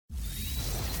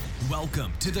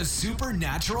Welcome to the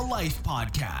Supernatural Life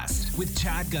Podcast with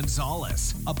Chad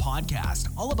Gonzalez, a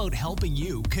podcast all about helping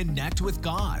you connect with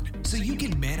God so you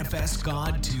can manifest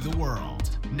God to the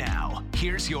world. Now,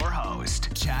 here's your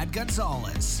host, Chad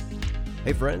Gonzalez.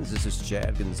 Hey friends, this is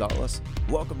Chad Gonzalez.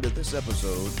 Welcome to this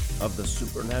episode of the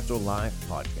Supernatural Life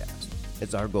Podcast.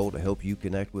 It's our goal to help you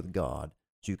connect with God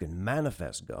so you can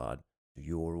manifest God to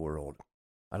your world.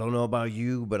 I don't know about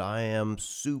you, but I am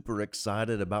super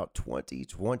excited about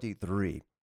 2023.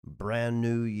 Brand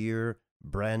new year,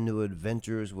 brand new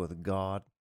adventures with God.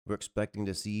 We're expecting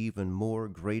to see even more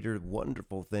greater,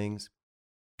 wonderful things.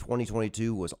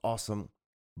 2022 was awesome,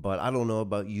 but I don't know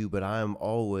about you, but I am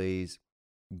always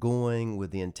going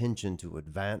with the intention to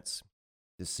advance,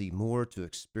 to see more, to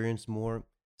experience more,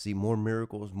 see more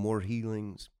miracles, more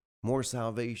healings, more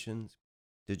salvations,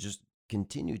 to just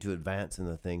continue to advance in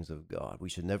the things of God. We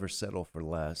should never settle for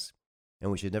less, and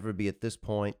we should never be at this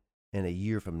point in a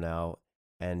year from now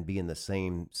and be in the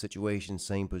same situation,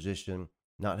 same position,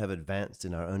 not have advanced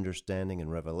in our understanding and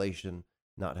revelation,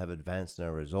 not have advanced in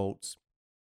our results.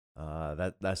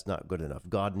 That's not good enough.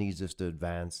 God needs us to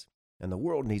advance, and the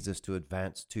world needs us to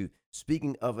advance too.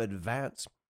 Speaking of advance,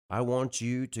 I want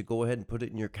you to go ahead and put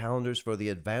it in your calendars for the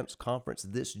Advance Conference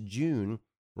this June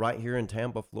right here in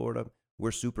Tampa, Florida.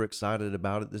 We're super excited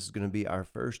about it. This is going to be our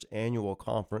first annual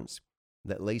conference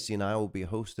that Lacey and I will be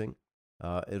hosting.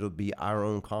 It'll be our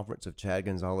own conference of Chad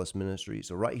Gonzalez Ministries.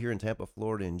 So right here in Tampa,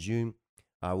 Florida in June,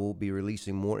 I will be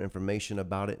releasing more information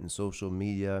about it in social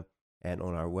media and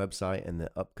on our website in the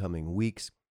upcoming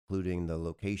weeks, including the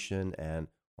location and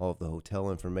all of the hotel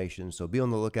information. So be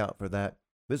on the lookout for that.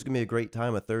 This is going to be a great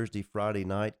time, a Thursday, Friday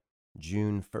night,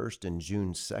 June 1st and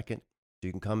June 2nd. So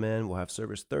you can come in. We'll have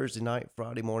service Thursday night,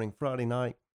 Friday morning, Friday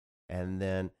night. And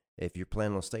then if you're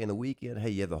planning on staying the weekend, hey,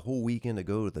 you have the whole weekend to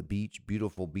go to the beach,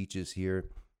 beautiful beaches here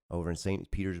over in St.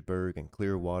 Petersburg and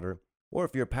Clearwater. Or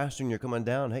if you're a pastor and you're coming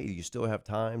down, hey, you still have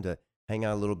time to hang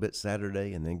out a little bit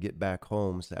Saturday and then get back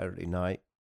home Saturday night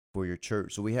for your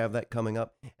church. So we have that coming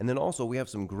up. And then also we have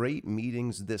some great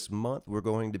meetings this month. We're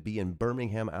going to be in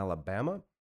Birmingham, Alabama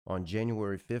on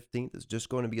January 15th. It's just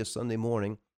going to be a Sunday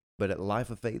morning. But at Life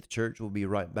of Faith Church, we'll be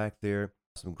right back there.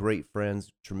 Some great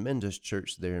friends, tremendous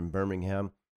church there in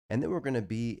Birmingham. And then we're going to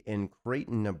be in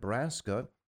Creighton, Nebraska,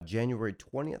 January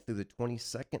 20th through the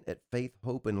 22nd at Faith,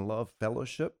 Hope, and Love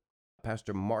Fellowship.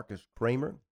 Pastor Marcus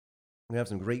Kramer. We have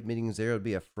some great meetings there. It'll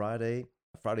be a Friday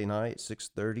night,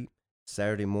 6:30,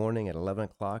 Saturday morning at 11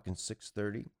 o'clock and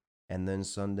 6:30, and then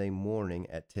Sunday morning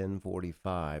at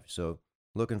 10:45. So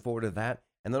looking forward to that.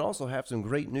 And then also have some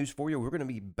great news for you. We're going to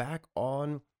be back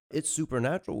on It's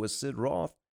Supernatural with Sid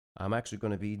Roth. I'm actually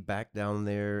going to be back down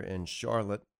there in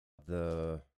Charlotte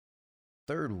the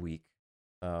third week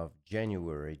of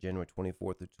January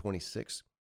 24th to 26th,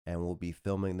 and we'll be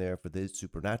filming there for the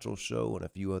Supernatural show and a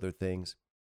few other things,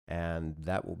 and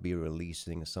that will be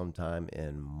releasing sometime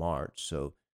in March.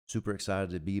 So super excited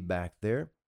to be back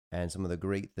there and some of the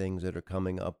great things that are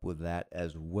coming up with that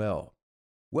as well.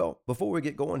 Well, before we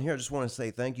get going here, I just want to say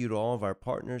thank you to all of our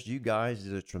partners. You guys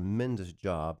did a tremendous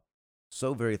job.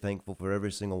 So very thankful for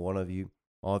every single one of you,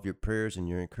 all of your prayers and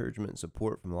your encouragement and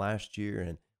support from last year.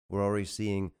 And we're already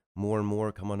seeing more and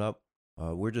more coming up.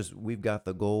 We've got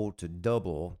the goal to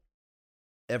double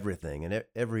everything in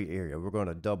every area. We're going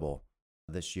to double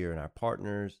this year in our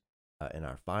partners, in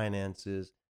our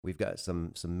finances. We've got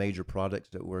some major projects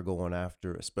that we're going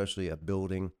after, especially a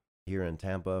building here in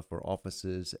Tampa for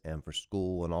offices and for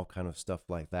school and all kind of stuff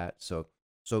like that. So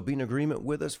be in agreement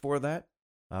with us for that.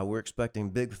 We're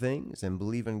expecting big things and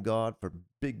believe in God for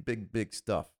big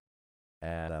stuff.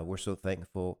 And we're so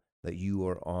thankful that you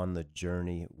are on the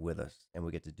journey with us and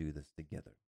we get to do this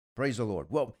together. Praise the Lord.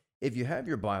 Well, if you have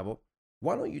your Bible,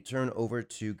 why don't you turn over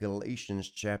to Galatians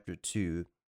chapter 2,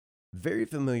 very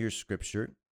familiar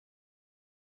scripture.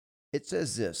 It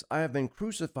says this: I have been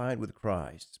crucified with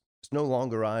Christ. It's no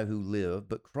longer I who live,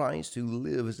 but Christ who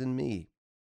lives in me.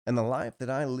 And the life that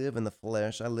I live in the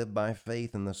flesh, I live by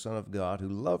faith in the Son of God who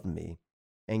loved me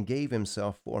and gave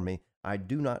himself for me. I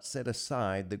do not set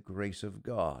aside the grace of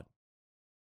God.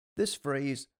 This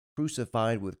phrase,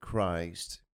 crucified with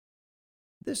Christ,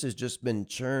 this has just been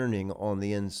churning on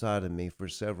the inside of me for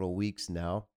several weeks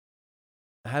now.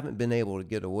 I haven't been able to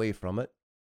get away from it.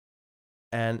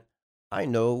 And I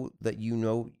know that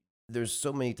there's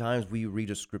so many times we read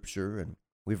a scripture, and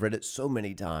we've read it so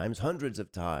many times, hundreds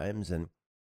of times, and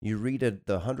you read it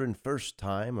the 101st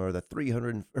time or the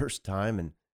 301st time,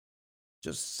 and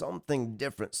just something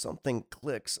different, something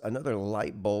clicks, another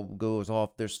light bulb goes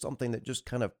off. There's something that just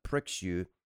kind of pricks you,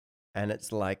 and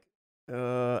it's like,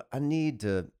 I need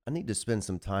to spend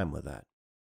some time with that.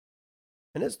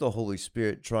 And it's the Holy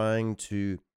Spirit trying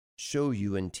to show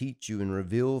you and teach you and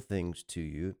reveal things to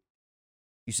you.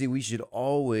 You see, we should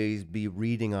always be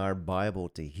reading our Bible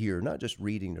to hear, not just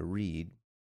reading to read,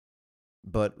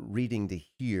 but reading to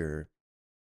hear.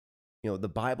 The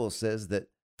Bible says that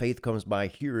faith comes by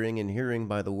hearing and hearing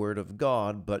by the word of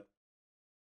God, but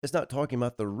it's not talking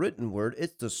about the written word,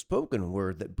 it's the spoken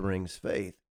word that brings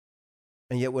faith.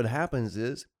 And yet what happens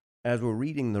is, as we're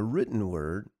reading the written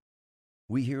word,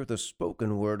 we hear the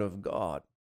spoken word of God.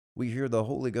 We hear the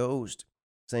Holy Ghost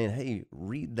saying, hey,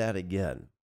 read that again.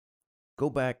 Go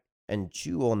back and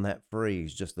chew on that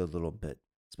phrase just a little bit.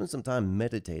 Spend some time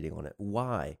meditating on it.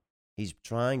 Why? He's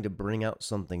trying to bring out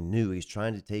something new. He's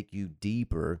trying to take you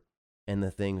deeper in the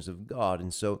things of God.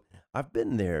 And so I've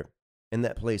been there in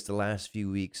that place the last few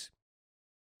weeks.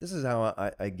 This is how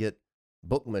I get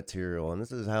book material, and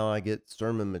this is how I get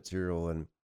sermon material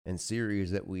and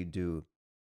series that we do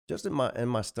just in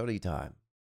my study time.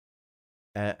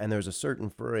 And there's a certain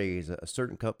phrase, a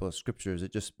certain couple of scriptures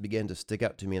that just began to stick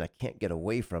out to me, and I can't get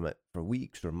away from it for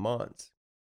weeks or months.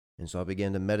 And so I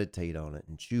began to meditate on it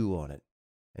and chew on it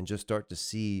and just start to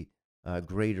see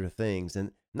greater things.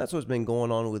 And that's what's been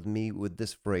going on with me with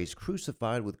this phrase,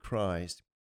 crucified with Christ.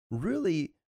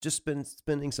 Really just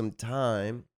spending some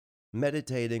time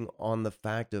meditating on the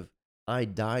fact of I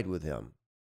died with him.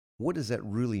 What does that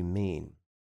really mean?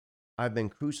 I've been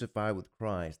crucified with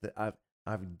Christ, that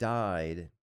I've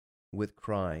died with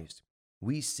Christ.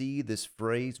 We see this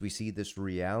phrase, we see this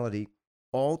reality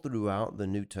all throughout the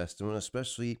New Testament,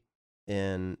 especially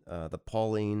in the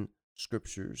Pauline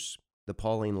scriptures, the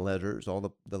Pauline letters,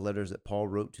 all the letters that Paul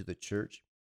wrote to the church.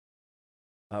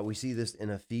 We see this in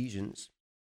Ephesians,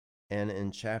 and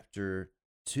in chapter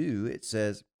 2, it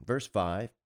says, verse 5,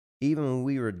 even when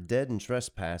we were dead in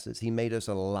trespasses, he made us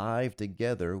alive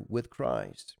together with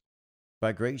Christ.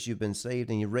 By grace you've been saved,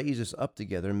 and he raised us up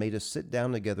together and made us sit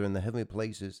down together in the heavenly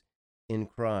places in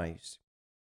Christ.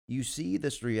 You see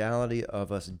this reality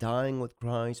of us dying with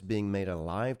Christ, being made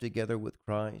alive together with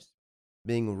Christ,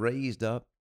 being raised up.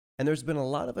 And there's been a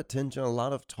lot of attention, a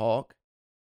lot of talk,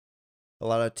 a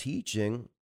lot of teaching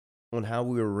on how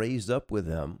we were raised up with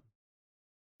him,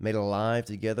 made alive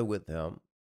together with him.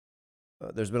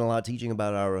 There's been a lot of teaching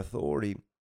about our authority.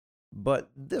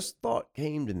 But this thought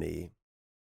came to me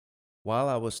while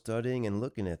I was studying and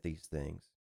looking at these things.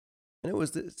 And it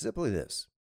was simply this.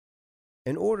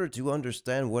 In order to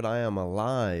understand what I am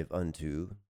alive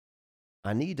unto,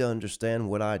 I need to understand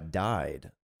what I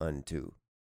died unto.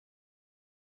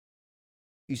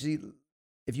 You see,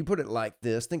 if you put it like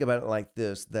this, think about it like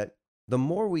this, that the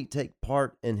more we take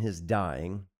part in his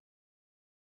dying,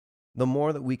 the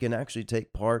more that we can actually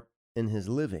take part in his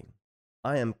living.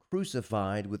 I am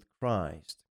crucified with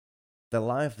Christ. The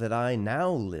life that I now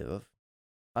live,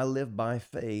 I live by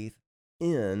faith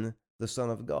in the Son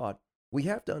of God. We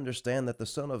have to understand that the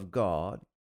Son of God,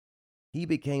 he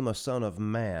became a son of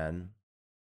man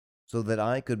so that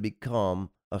I could become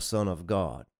a son of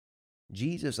God.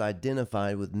 Jesus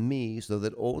identified with me so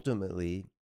that ultimately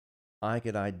I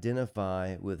could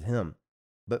identify with him.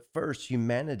 But first,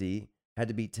 humanity had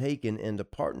to be taken into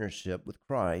partnership with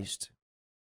Christ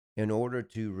in order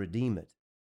to redeem it.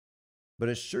 But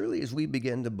as surely as we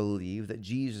begin to believe that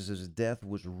Jesus' death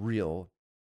was real,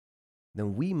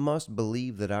 then we must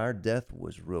believe that our death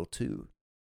was real too.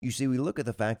 You see, we look at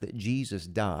the fact that Jesus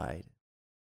died,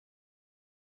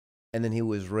 and then he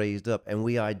was raised up, and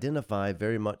we identify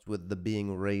very much with the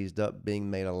being raised up,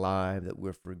 being made alive, that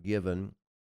we're forgiven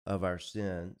of our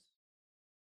sins.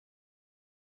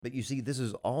 But you see, this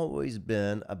has always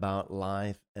been about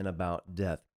life and about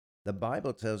death. The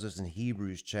Bible tells us in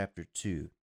Hebrews chapter 2.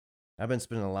 I've been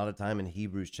spending a lot of time in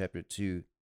Hebrews chapter 2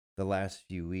 the last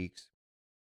few weeks.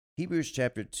 Hebrews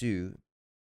chapter 2,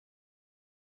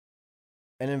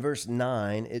 and in verse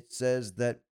 9, it says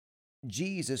that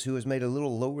Jesus, who was made a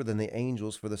little lower than the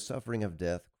angels for the suffering of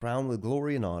death, crowned with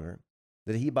glory and honor,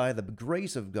 that he by the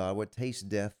grace of God would taste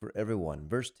death for everyone.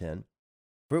 Verse 10,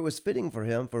 for it was fitting for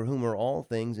him, for whom are all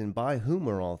things, and by whom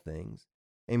are all things,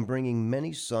 in bringing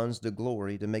many sons to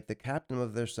glory, to make the captain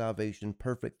of their salvation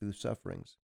perfect through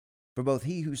sufferings. For both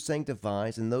he who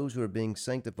sanctifies and those who are being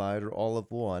sanctified are all of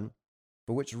one,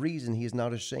 for which reason he is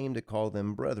not ashamed to call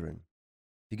them brethren.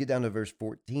 If you get down to verse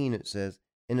 14, it says,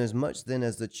 inasmuch then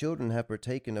as the children have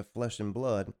partaken of flesh and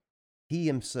blood, he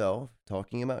himself,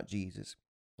 talking about Jesus,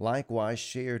 likewise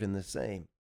shared in the same.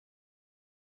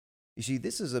 You see,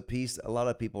 this is a piece a lot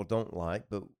of people don't like,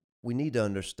 but we need to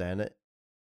understand it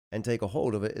and take a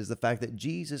hold of it, is the fact that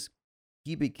Jesus,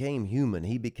 he became human.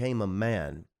 He became a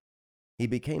man. He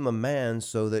became a man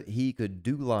so that he could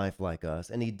do life like us,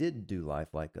 and he did do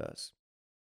life like us.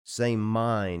 same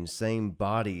mind, same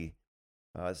body,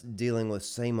 dealing with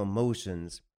same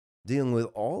emotions, dealing with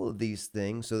all of these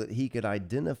things so that he could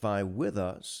identify with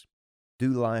us, do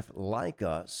life like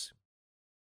us,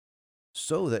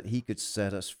 so that he could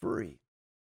set us free.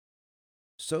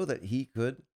 So that he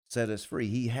could set us free.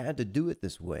 He had to do it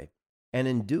this way. And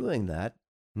in doing that,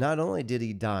 not only did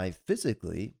he die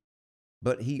physically,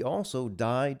 but he also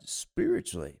died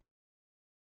spiritually.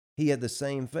 He had the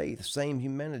same faith, same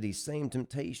humanity, same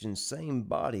temptation, same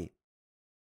body,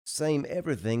 same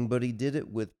everything, but he did it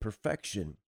with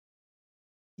perfection.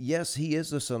 Yes, he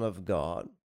is the Son of God,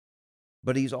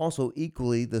 but he's also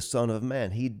equally the Son of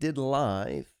Man. He did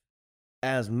life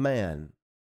as man.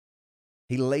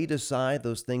 He laid aside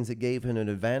those things that gave him an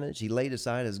advantage. He laid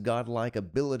aside his godlike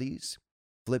abilities,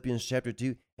 Philippians chapter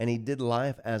 2, and he did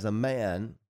life as a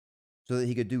man so that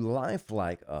he could do life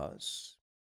like us,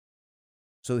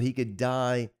 so he could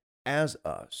die as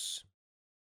us.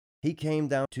 He came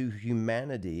down to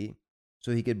humanity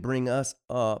so he could bring us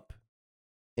up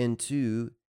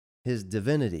into his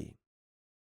divinity.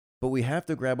 But we have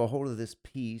to grab a hold of this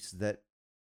piece that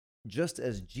just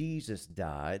as Jesus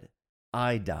died,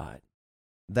 I died.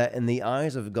 That in the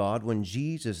eyes of God, when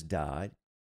Jesus died,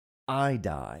 I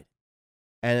died.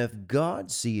 And if God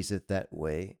sees it that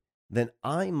way, then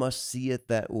I must see it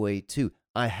that way too.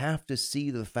 I have to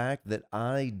see the fact that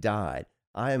I died.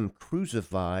 I am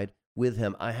crucified with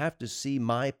him. I have to see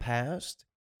my past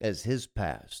as his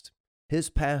past. His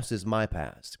past is my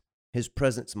past. His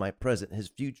present's my present. His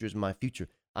future is my future.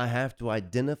 I have to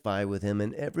identify with him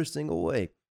in every single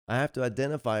way. I have to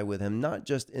identify with him not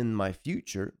just in my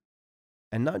future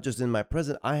and not just in my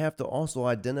present. I have to also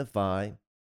identify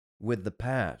with the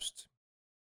past.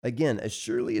 Again, as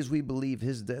surely as we believe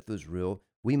his death was real,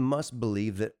 we must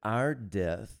believe that our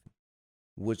death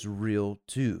was real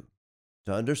too.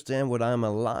 To understand what I'm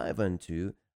alive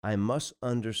unto, I must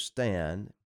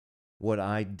understand what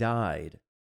I died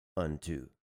unto.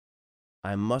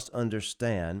 I must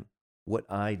understand what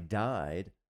I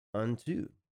died unto.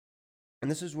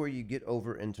 And this is where you get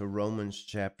over into Romans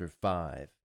chapter 5.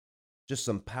 Just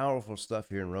some powerful stuff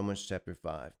here in Romans chapter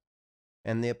 5.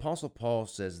 And the Apostle Paul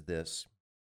says this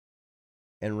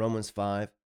in Romans 5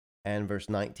 and verse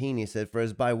 19. He said, "For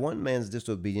as by one man's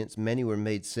disobedience many were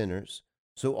made sinners,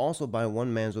 so also by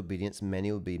one man's obedience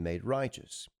many will be made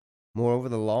righteous. Moreover,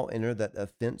 the law entered that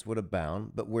offense would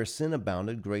abound, but where sin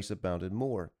abounded, grace abounded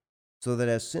more. So that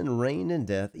as sin reigned in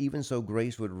death, even so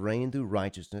grace would reign through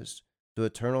righteousness to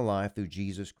eternal life through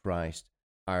Jesus Christ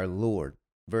our Lord."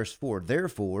 Verse 4,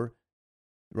 therefore,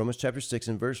 Romans chapter 6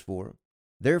 and verse 4,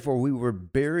 "Therefore we were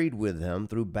buried with him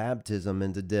through baptism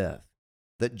into death,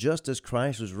 that just as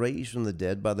Christ was raised from the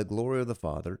dead by the glory of the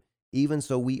Father, even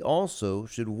so we also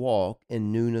should walk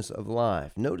in newness of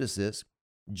life." Notice this,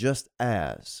 just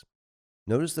as.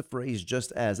 Notice the phrase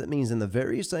just as. That means in the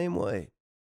very same way.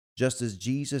 Just as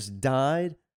Jesus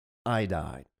died, I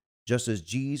died. Just as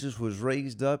Jesus was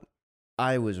raised up,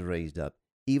 I was raised up.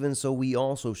 Even so we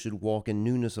also should walk in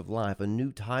newness of life, a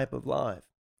new type of life.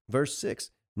 Verse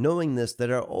 6, "Knowing this, that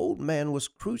our old man was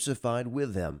crucified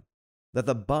with him, that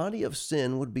the body of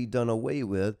sin would be done away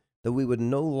with, that we would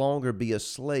no longer be a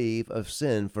slave of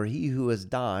sin. For he who has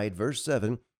died," verse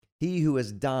 7, "he who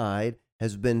has died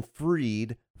has been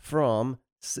freed from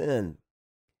sin."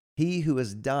 He who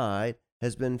has died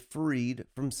has been freed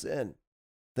from sin.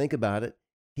 Think about it.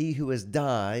 He who has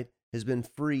died has been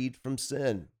freed from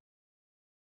sin.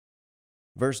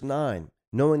 Verse 9,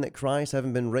 "Knowing that Christ,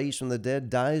 having been raised from the dead,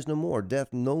 dies no more.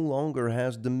 Death no longer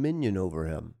has dominion over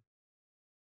him."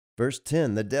 Verse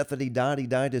 10, "The death that he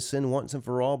died to sin once and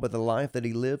for all, but the life that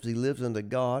he lives unto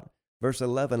God." Verse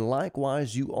 11,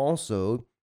 "Likewise you also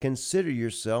consider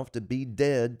yourself to be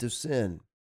dead to sin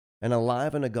and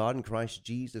alive unto God in Christ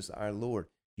Jesus our Lord."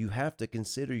 You have to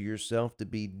consider yourself to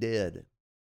be dead.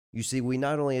 You see, we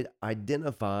not only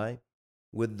identify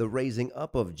with the raising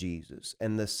up of Jesus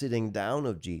and the sitting down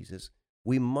of Jesus,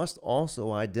 we must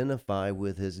also identify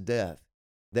with his death.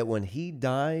 That when he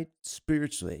died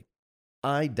spiritually,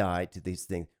 I died to these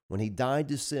things. When he died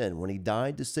to sin, when he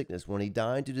died to sickness, when he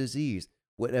died to disease,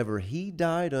 whatever he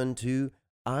died unto,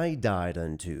 I died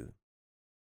unto.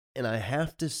 And I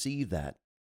have to see that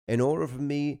in order for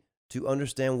me to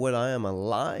understand what I am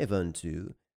alive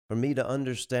unto, for me to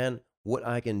understand what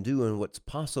I can do and what's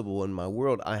possible in my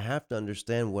world, I have to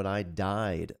understand what I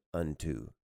died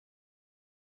unto.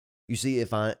 You see,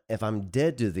 if I'm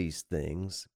dead to these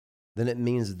things, then it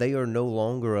means they are no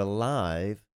longer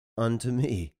alive unto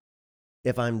me.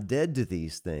 If I'm dead to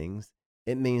these things,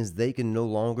 it means they can no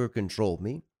longer control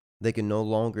me. They can no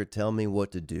longer tell me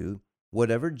what to do.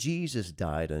 Whatever Jesus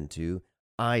died unto,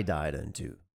 I died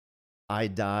unto. I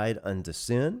died unto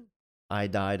sin. I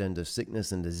died unto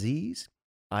sickness and disease.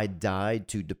 I died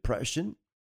to depression.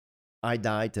 I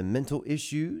died to mental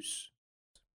issues.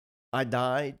 I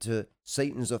died to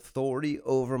Satan's authority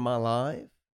over my life.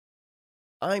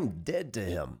 I'm dead to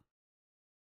him.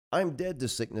 I'm dead to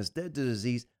sickness, dead to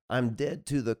disease. I'm dead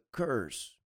to the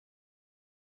curse.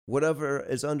 Whatever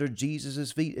is under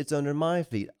Jesus' feet, it's under my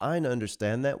feet. I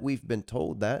understand that. We've been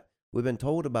told that. We've been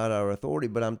told about our authority.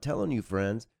 But I'm telling you,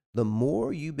 friends, the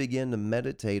more you begin to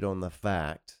meditate on the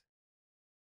fact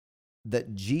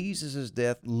that Jesus'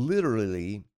 death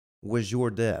literally was your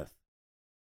death,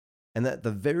 and that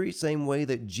the very same way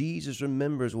that Jesus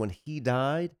remembers when he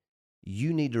died,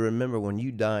 you need to remember when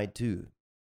you died too.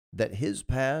 That his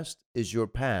past is your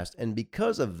past. And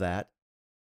because of that,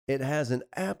 it has an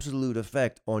absolute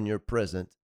effect on your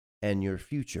present and your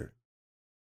future.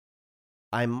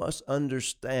 I must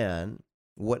understand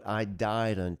what I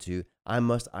died unto. I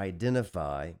must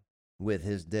identify with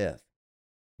his death.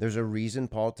 There's a reason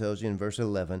Paul tells you in verse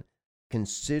 11,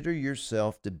 consider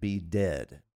yourself to be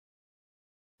dead.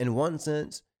 In one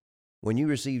sense, when you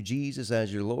receive Jesus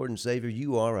as your Lord and Savior,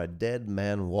 you are a dead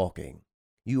man walking.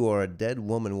 You are a dead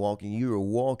woman walking. You are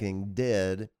walking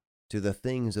dead to the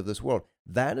things of this world.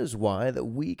 That is why that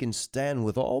we can stand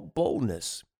with all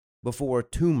boldness before a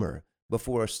tumor,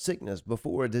 before a sickness,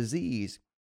 before a disease,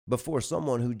 before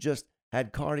someone who just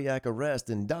had cardiac arrest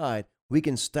and died. We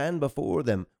can stand before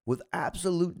them with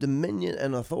absolute dominion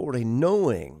and authority,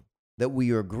 knowing that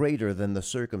we are greater than the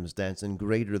circumstance and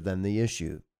greater than the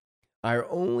issue. Our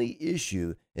only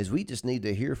issue is we just need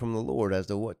to hear from the Lord as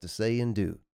to what to say and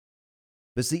do.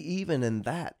 But see, even in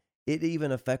that, it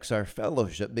even affects our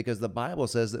fellowship, because the Bible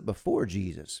says that before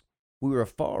Jesus, we were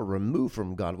far removed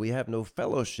from God. We have no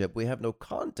fellowship. We have no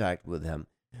contact with him.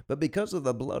 But because of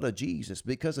the blood of Jesus,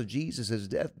 because of Jesus'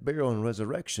 death, burial, and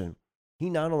resurrection, he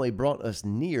not only brought us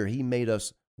near, he made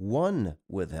us one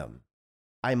with him.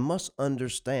 I must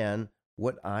understand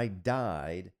what I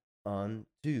died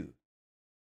unto.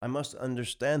 I must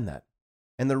understand that.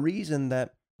 And the reason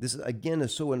that this, again,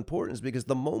 is so important is because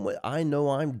the moment I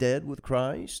know I'm dead with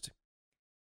Christ,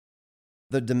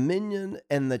 the dominion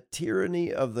and the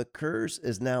tyranny of the curse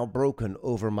is now broken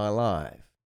over my life.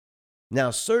 Now,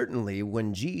 certainly,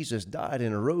 when Jesus died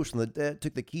and arose from the dead,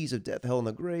 took the keys of death, hell, and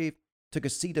the grave, took a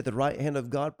seat at the right hand of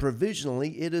God,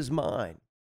 provisionally it is mine.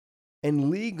 And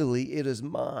legally it is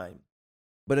mine.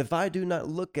 But if I do not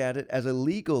look at it as a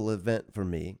legal event for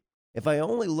me, if I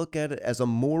only look at it as a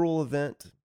moral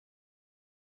event,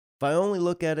 if I only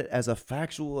look at it as a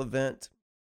factual event,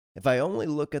 if I only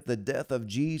look at the death of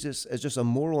Jesus as just a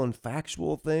moral and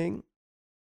factual thing,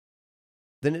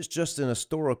 then it's just an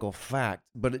historical fact,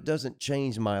 but it doesn't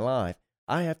change my life.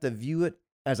 I have to view it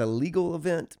as a legal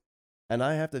event, and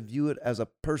I have to view it as a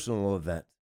personal event.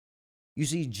 You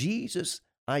see, Jesus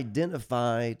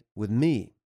identified with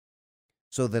me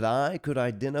so that I could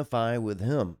identify with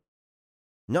him,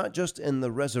 not just in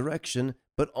the resurrection,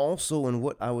 but also in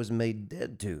what I was made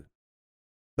dead to.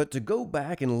 But to go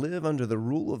back and live under the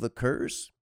rule of the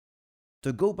curse,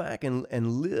 to go back and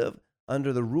live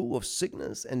under the rule of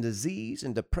sickness and disease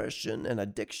and depression and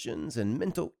addictions and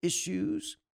mental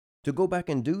issues, to go back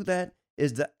and do that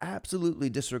is to absolutely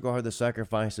disregard the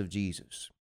sacrifice of Jesus.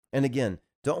 And again,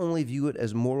 to only view it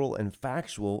as moral and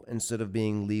factual instead of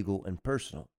being legal and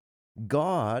personal.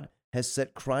 God has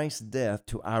set Christ's death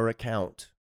to our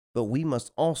account, but we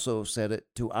must also set it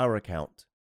to our account.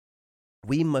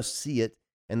 We must see it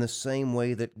in the same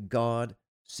way that God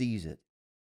sees it.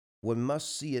 We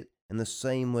must see it in the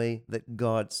same way that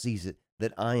God sees it,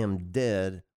 that I am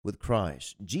dead with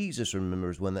Christ. Jesus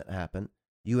remembers when that happened.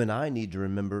 You and I need to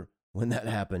remember when that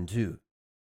happened too.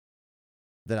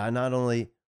 That I not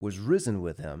only was risen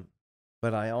with him,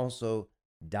 but I also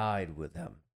died with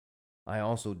him. I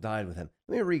also died with him.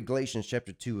 Let me read Galatians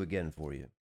chapter 2 again for you. It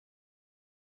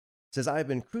says, I have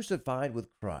been crucified with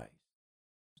Christ.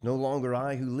 It's no longer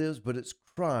I who lives, but it's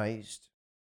Christ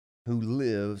who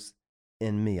lives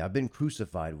in me. I've been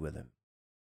crucified with him.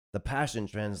 The Passion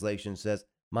Translation says,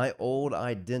 my old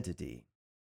identity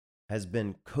has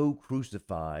been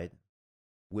co-crucified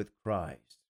with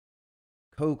Christ.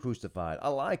 Co-crucified. I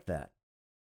like that.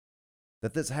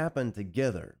 That this happened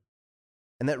together.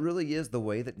 And that really is the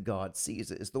way that God sees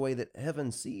it. It's the way that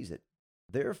heaven sees it.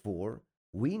 Therefore,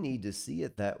 we need to see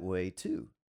it that way too.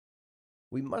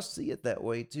 We must see it that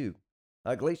way too.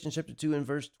 Galatians chapter 2 and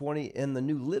verse 20 in the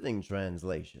New Living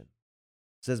Translation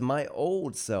says, my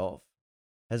old self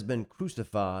has been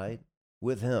crucified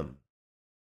with him.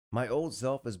 My old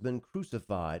self has been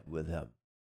crucified with him.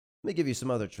 Let me give you some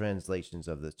other translations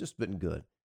of this, just been good.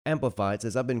 Amplified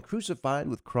says, I've been crucified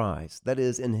with Christ. That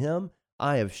is, in him,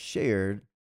 I have shared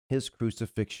his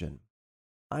crucifixion.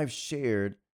 I've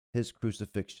shared his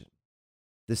crucifixion.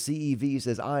 The CEV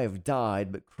says, I have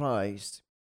died, but Christ,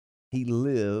 he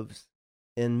lives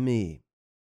in me.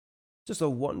 Just a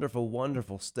wonderful,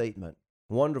 wonderful statement,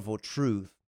 wonderful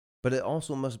truth, but it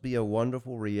also must be a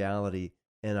wonderful reality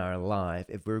in our life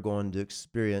if we're going to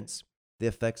experience the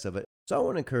effects of it. So I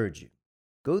want to encourage you,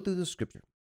 go through the scripture,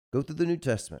 go through the New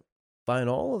Testament, find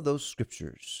all of those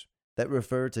scriptures that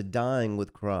refer to dying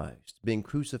with Christ, being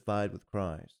crucified with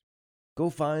Christ. Go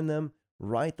find them,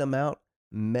 write them out,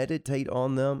 meditate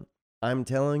on them. I'm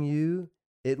telling you,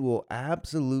 it will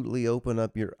absolutely open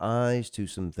up your eyes to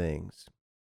some things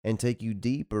and take you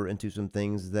deeper into some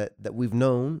things that we've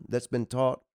known, that's been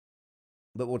taught,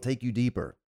 but will take you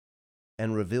deeper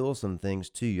and reveal some things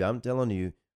to you. I'm telling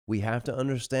you, we have to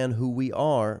understand who we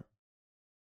are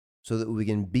so that we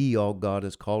can be all God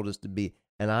has called us to be.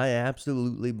 And I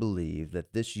absolutely believe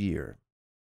that this year,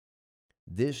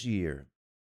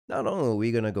 not only are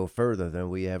we going to go further than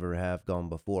we ever have gone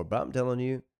before, but I'm telling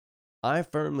you, I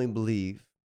firmly believe,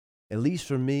 at least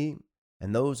for me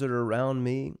and those that are around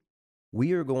me,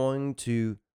 we are going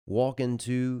to walk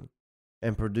into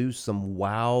and produce some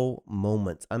wow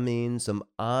moments. I mean, some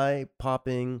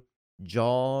eye-popping,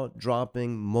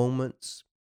 jaw-dropping moments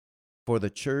for the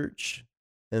church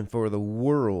and for the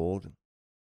world,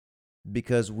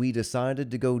 because we decided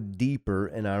to go deeper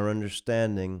in our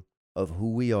understanding of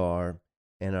who we are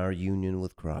and our union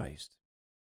with Christ.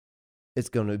 It's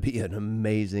going to be an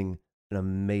amazing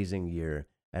year,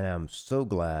 and I'm so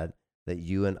glad that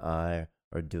you and I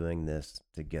are doing this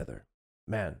together.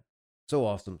 Man, so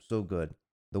awesome, so good.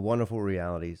 The wonderful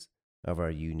realities of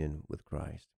our union with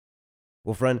Christ.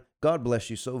 Well, friend, God bless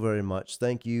you so very much.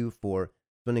 Thank you for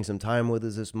spending some time with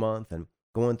us this month and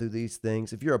going through these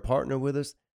things. If you're a partner with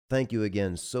us, thank you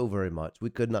again so very much. We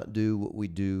could not do what we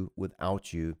do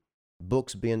without you.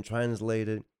 Books being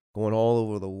translated, going all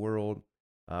over the world.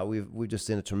 We've just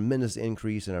seen a tremendous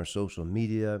increase in our social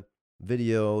media,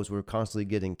 videos. We're constantly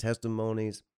getting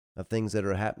testimonies of things that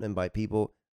are happening by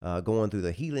people going through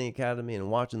the Healing Academy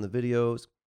and watching the videos.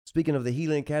 Speaking of the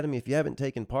Healing Academy, if you haven't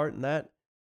taken part in that,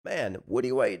 man, what are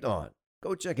you waiting on?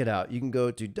 Go check it out. You can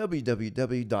go to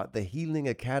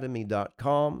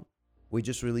www.thehealingacademy.com. We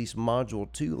just released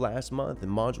Module 2 last month,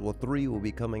 and Module 3 will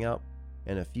be coming out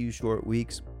in a few short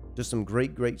weeks. Just some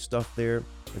great stuff there.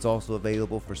 It's also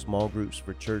available for small groups,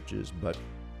 for churches, but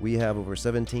we have over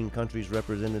 17 countries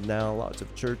represented now, lots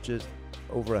of churches,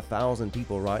 over 1,000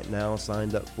 people right now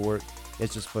signed up for it.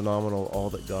 It's just phenomenal, all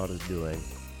that God is doing.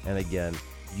 And again,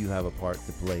 you have a part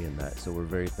to play in that, so we're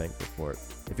very thankful for it.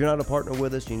 If you're not a partner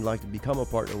with us and you'd like to become a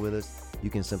partner with us, you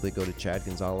can simply go to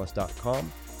chadgonzalez.com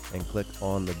and click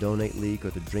on the donate link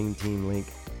or the Dream Team link,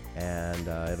 and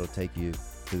it'll take you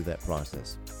through that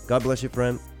process. God bless you,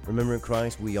 friend. Remember, in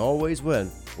Christ, we always win.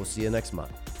 We'll see you next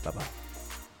month. Bye-bye.